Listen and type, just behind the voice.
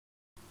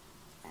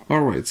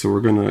Alright, so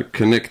we're going to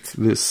connect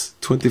this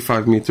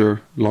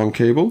 25-meter long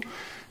cable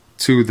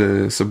to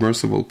the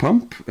submersible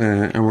pump,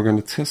 and we're going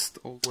to test.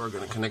 We're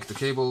going to connect the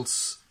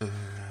cables.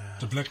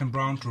 The black and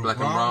brown to black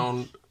and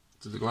brown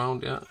to the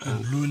ground, yeah.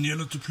 And blue and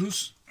yellow to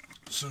plus,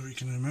 so we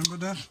can remember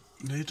that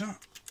later.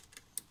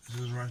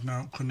 This is right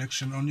now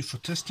connection only for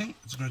testing.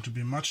 It's going to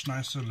be much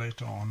nicer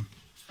later on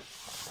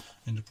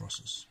in the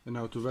process. And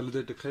now to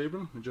validate the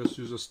cable, we just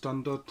use a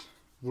standard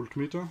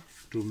voltmeter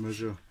to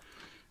measure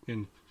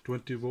in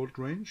 20 volt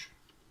range.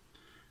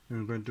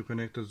 And we're going to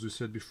connect, as we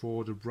said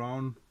before, the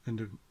brown and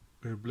the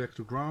black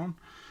to ground,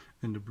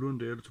 and the blue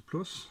and the yellow to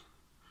plus,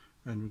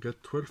 and we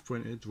get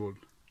 12.8 volt.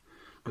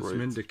 This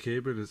means the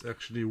cable is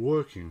actually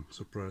working.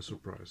 Surprise,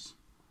 surprise.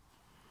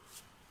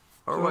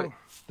 Alright,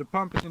 so the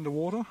pump is in the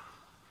water,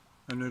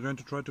 and we're going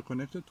to try to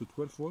connect it to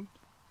 12 volt.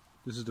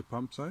 This is the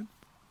pump side.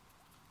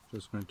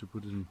 Just going to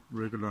put it in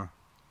regular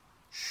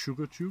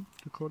sugar tube,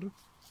 to call it.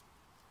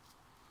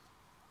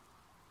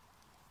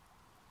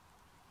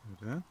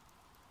 Like that.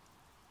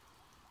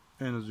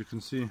 And as you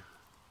can see,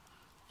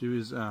 there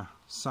is a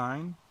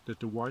sign that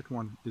the white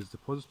one is the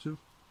positive.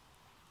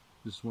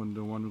 This one,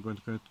 the one we're going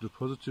to connect to the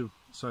positive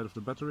side of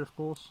the battery, of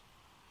course.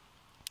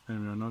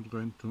 And we are not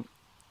going to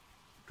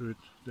do it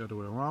the other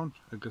way around.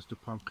 I guess the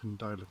pump can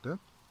die like that.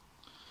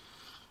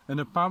 And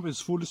the pump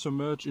is fully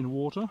submerged in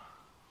water.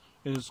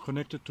 It is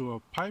connected to a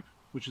pipe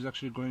which is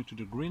actually going to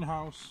the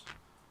greenhouse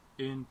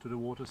into the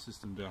water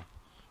system there.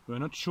 We're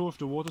not sure if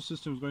the water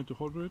system is going to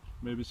hold it.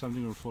 Maybe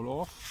something will fall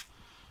off.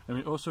 And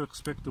we also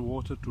expect the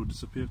water to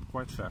disappear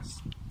quite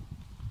fast.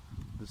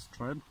 Let's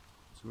try it,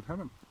 see what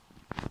happens.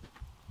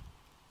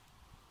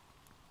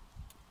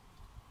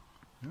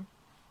 Yeah.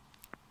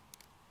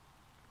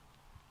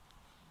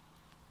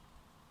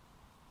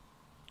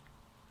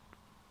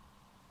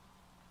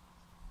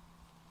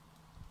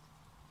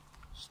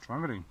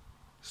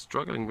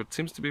 Struggling, but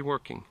seems to be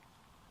working.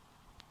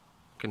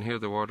 You can hear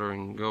the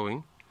watering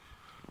going.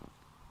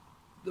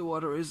 The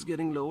water is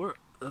getting lower,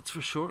 that's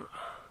for sure.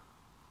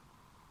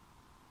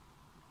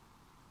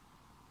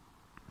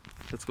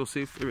 Let's go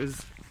see if there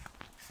is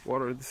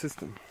water in the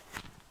system.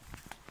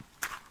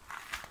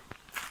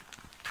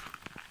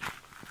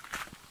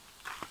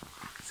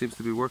 Seems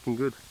to be working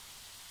good.